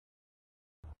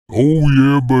Oh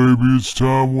yeah, baby, it's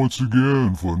time once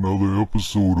again for another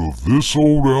episode of This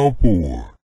Old Outboard.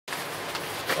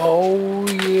 Oh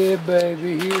yeah,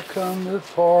 baby, here come the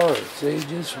parts. They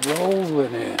just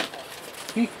rolling in.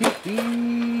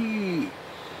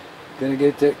 Gonna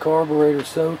get that carburetor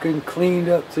soaking, cleaned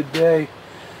up today,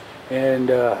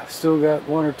 and still got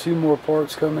one or two more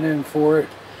parts coming in for it.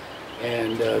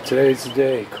 And today's the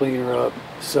day. Clean her up,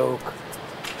 soak,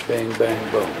 bang,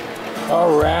 bang, boom.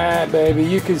 All right, baby,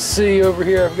 you can see over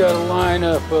here I've got a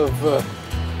lineup of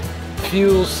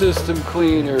fuel system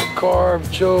cleaner,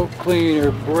 carb choke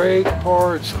cleaner, brake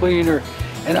parts cleaner,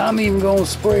 and I'm even gonna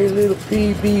spray a little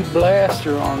PB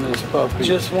blaster on this puppy.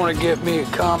 Just want to get me a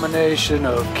combination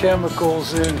of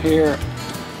chemicals in here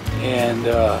and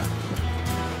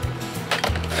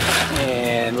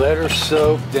let her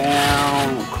soak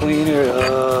down, clean it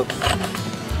up,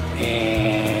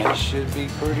 and it should be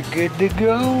pretty good to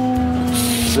go.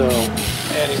 So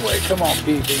anyway, come on,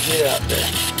 PB, get out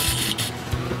there.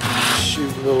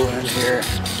 Shoot a little in here,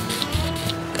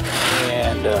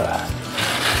 and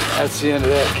that's the end of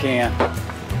that can.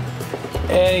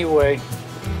 Anyway,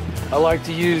 I like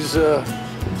to use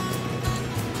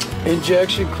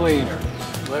injection cleaner.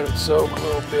 Let it soak a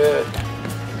little bit,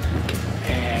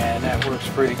 and that works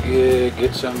pretty good.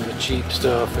 Get some of the cheap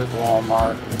stuff at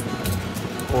Walmart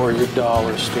or your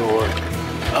dollar store.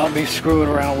 I'll be screwing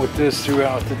around with this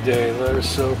throughout the day. Let her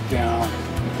soak down.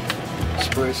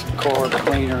 Spray some carb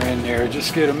cleaner in there.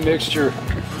 Just get a mixture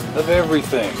of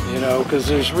everything, you know, because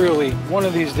there's really, one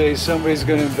of these days somebody's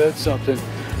going to invent something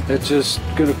that's just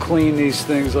going to clean these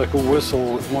things like a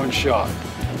whistle with one shot.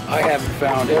 I haven't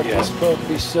found it yet. This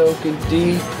puppy soaking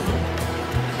deep.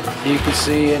 You can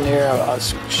see in there I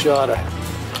shot a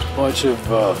bunch of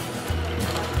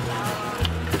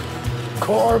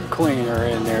carb cleaner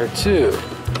in there too.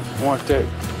 Want that,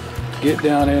 get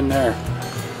down in there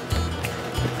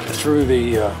through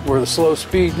the where the slow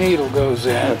speed needle goes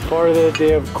in. Part of that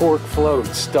damn cork float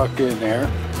stuck in there.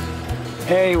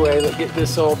 Anyway, let's get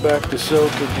this all back to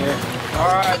soaking here. All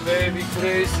right, baby,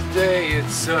 today's the day.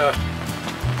 It's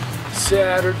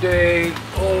Saturday,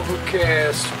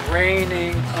 overcast,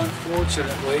 raining,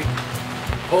 unfortunately.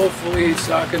 Hopefully it's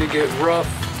not going to get rough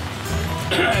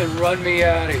and run me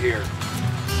out of here.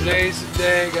 Today's the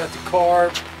day. Got the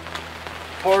carb.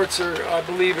 Parts are, I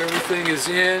believe everything is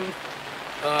in.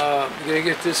 I'm gonna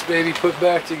get this baby put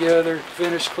back together,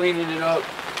 finish cleaning it up,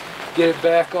 get it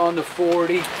back on the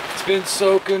 40. It's been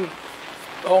soaking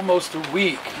almost a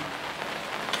week,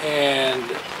 and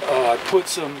I put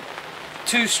some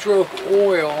two-stroke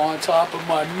oil on top of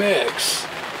my mix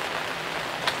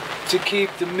to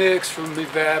keep the mix from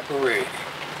evaporating.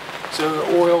 So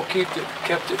the oil kept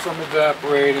it from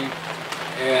evaporating,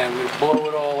 and we blow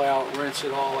it all out, rinse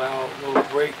it all out, a little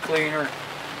brake cleaner,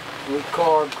 a little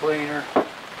carb cleaner,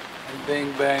 and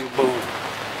bing bang boom.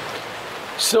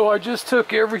 So I just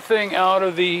took everything out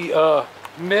of the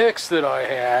mix that I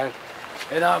had,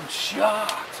 and I'm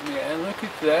shocked, man. Look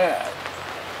at that.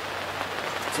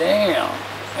 Damn.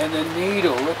 And the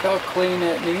needle, look how clean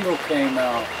that needle came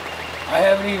out. I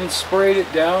haven't even sprayed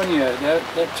it down yet.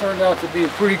 That turned out to be a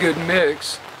pretty good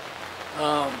mix.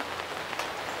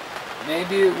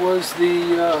 Maybe it was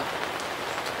the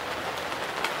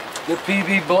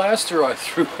PB blaster I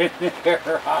threw in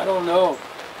there. I don't know,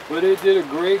 but it did a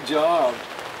great job.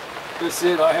 That's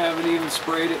it. I haven't even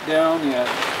sprayed it down yet.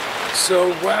 So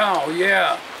wow,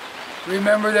 yeah.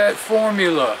 Remember that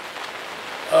formula?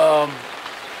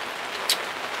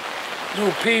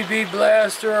 Little PB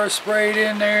blaster I sprayed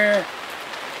in there.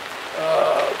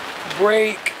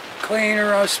 Brake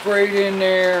cleaner I sprayed in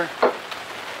there.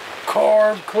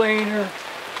 Carb cleaner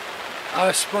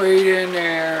I sprayed in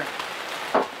there.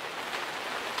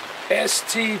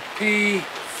 STP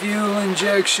fuel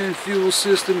injection, fuel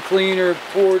system cleaner,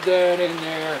 poured that in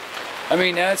there. I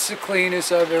mean, that's the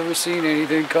cleanest I've ever seen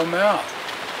anything come out.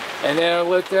 And then I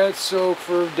let that soak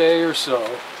for a day or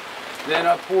so. Then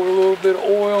I poured a little bit of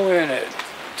oil in it,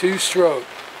 two-stroke,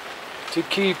 to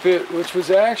keep it, which was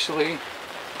actually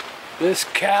this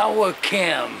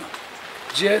Chem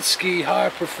jet ski high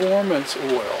performance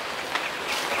oil.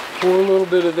 Pour a little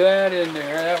bit of that in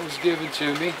there. That was given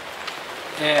to me.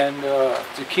 And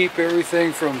to keep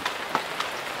everything from,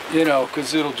 you know,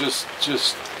 because it'll just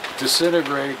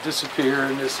disintegrate, disappear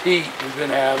in this heat we've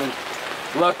been having.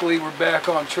 Luckily, we're back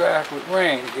on track with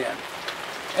rain again.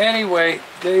 Anyway,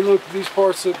 these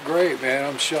parts look great, man.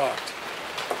 I'm shocked.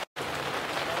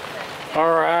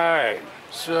 All right,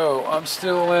 so I'm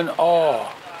still in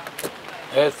awe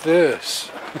at this.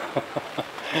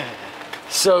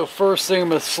 So first thing I'm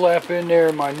gonna slap in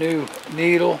there my new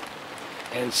needle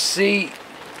and seat.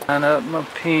 Line up my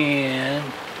pin. I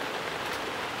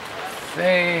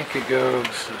think it goes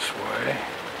this way.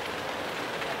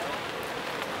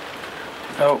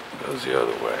 Nope, goes the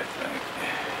other way, I think.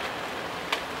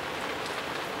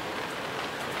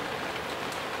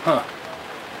 Huh.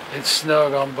 It's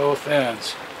snug on both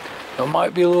ends. It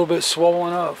might be a little bit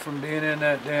swollen up from being in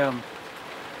that damn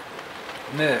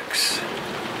mix.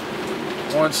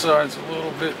 One side's a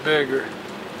little bit bigger,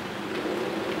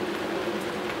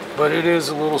 but it is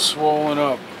a little swollen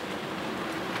up.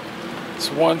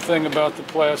 It's one thing about the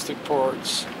plastic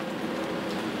parts.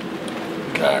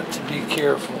 Got to be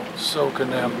careful soaking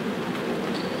them.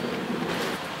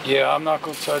 Yeah, I'm not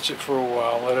going to touch it for a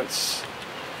while. Let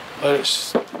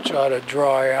it try to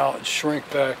dry out and shrink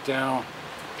back down.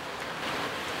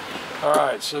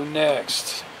 Alright, so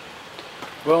next.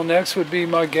 Well, next would be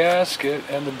my gasket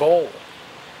and the bowl.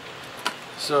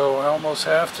 So I almost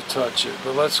have to touch it,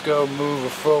 but let's go move it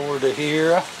forward to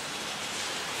here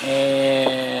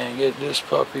and get this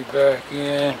puppy back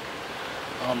in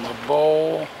on the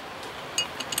bowl.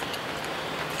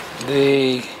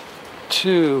 The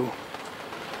two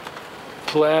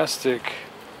plastic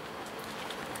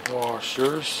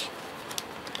washers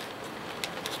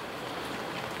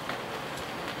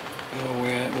go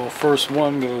in. Well, first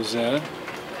one goes in.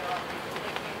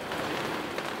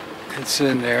 It's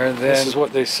in there. Then this is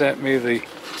what they sent me, the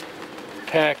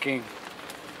packing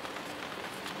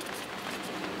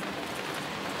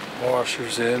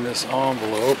washers in this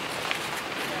envelope.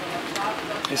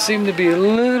 They seem to be a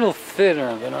little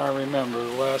thinner than I remember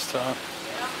the last time.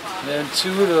 And then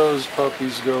two of those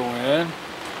puppies go in.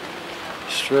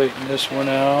 Straighten this one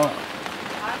out.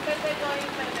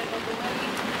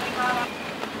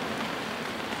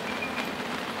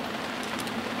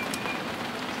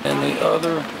 And the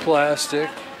other plastic.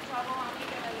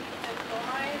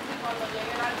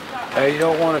 Now you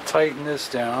don't want to tighten this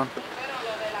down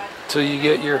until you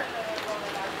get your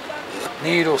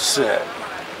needle set.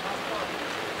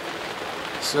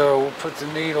 So we'll put the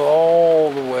needle all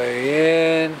the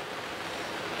way in,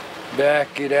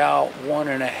 back it out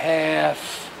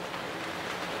 1.5,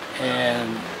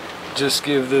 and just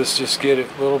get it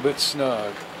a little bit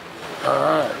snug.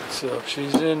 Alright, so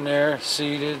she's in there,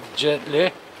 seated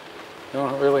gently.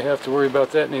 Don't really have to worry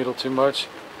about that needle too much.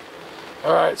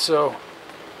 Alright, so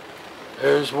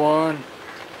there's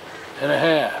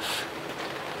 1.5.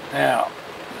 Now,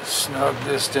 snug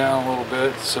this down a little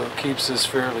bit so it keeps this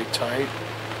fairly tight.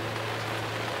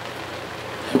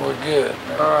 And we're good.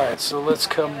 Alright, so let's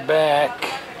come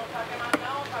back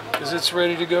because it's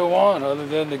ready to go on other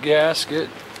than the gasket.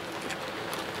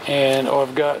 And I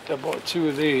bought two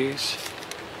of these.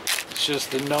 It's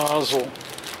just the nozzle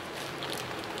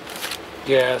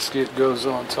gasket goes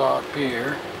on top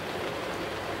here.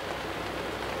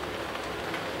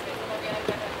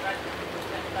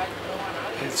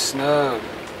 It's snug.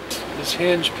 This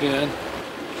hinge pin,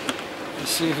 let's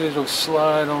see if it'll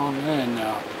slide on in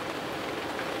now.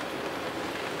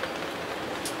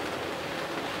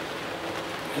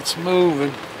 It's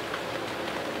moving,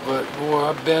 but boy,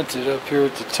 I bent it up here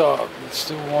at the top. It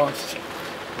still wants,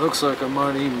 looks like I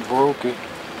might even broke it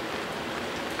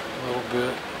a little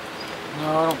bit.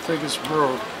 No, I don't think it's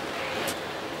broke.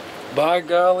 By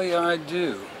golly, I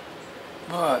do.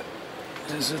 But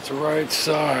is it the right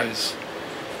size?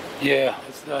 Yeah,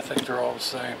 I think they're all the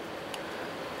same.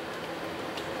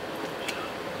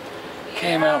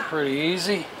 Came out pretty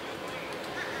easy.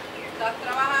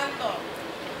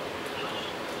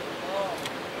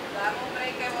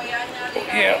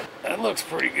 Yeah, that looks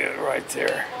pretty good right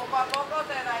there.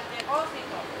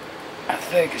 I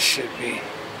think it should be.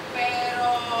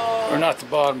 Or not the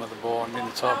bottom of the bowl, I mean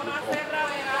the top of the bowl.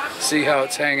 See how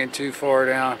it's hanging too far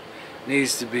down?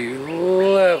 Needs to be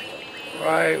level,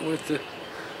 right with the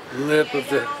lip of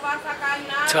the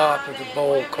top of the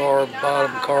bowl carb,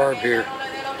 bottom carb here.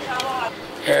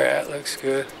 Yeah, that looks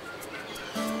good.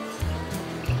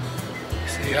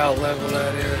 See how level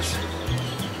that is?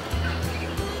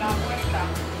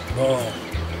 Boom.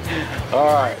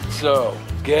 Alright, so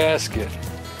gasket.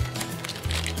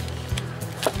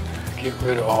 Get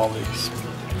rid of all these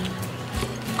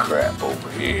crap over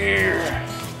here.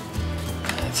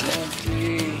 That's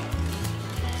empty.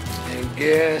 And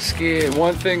gasket.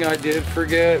 One thing I did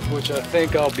forget, which I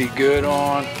think I'll be good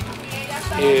on,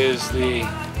 is the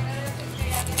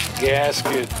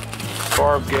gasket,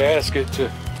 carb gasket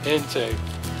to intake. I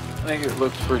think it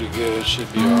looks pretty good. It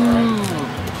should be alright.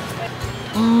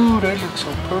 Ooh, that looks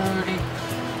so pretty.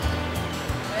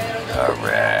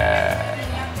 Alright.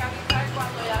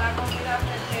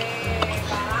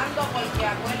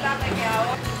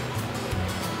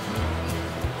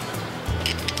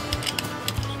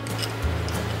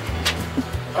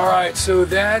 Alright, so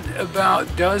that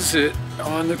about does it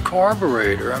on the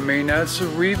carburetor. I mean, that's a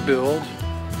rebuild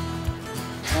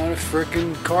on a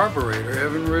frickin' carburetor.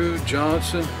 Evinrude,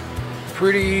 Johnson,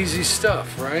 pretty easy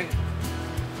stuff, right?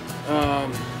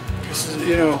 This is,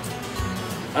 you know,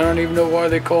 I don't even know why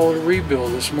they call it a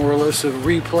rebuild. It's more or less a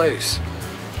replace.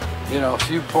 You know, a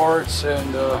few parts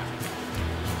and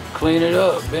clean it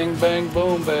up. Bing, bang,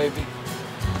 boom, baby.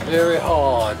 Very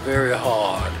hard, very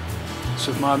hard. That's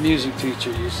what my music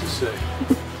teacher used to say.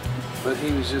 But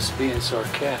he was just being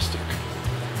sarcastic.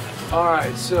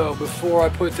 Alright, so before I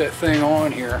put that thing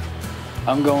on here,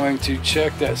 I'm going to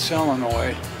check that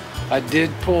solenoid. I did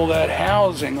pull that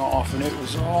housing off and it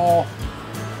was all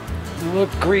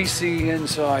looked greasy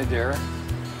inside there.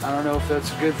 I don't know if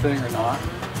that's a good thing or not.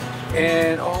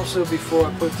 And also before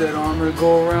I put that on, I'm going to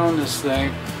go around this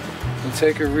thing and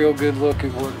take a real good look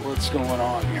at what's going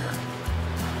on here.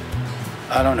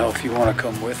 I don't know if you want to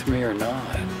come with me or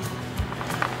not.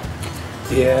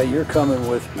 Yeah, you're coming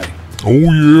with me. Oh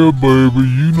yeah, baby,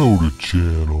 you know the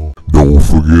channel. Don't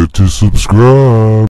forget to subscribe.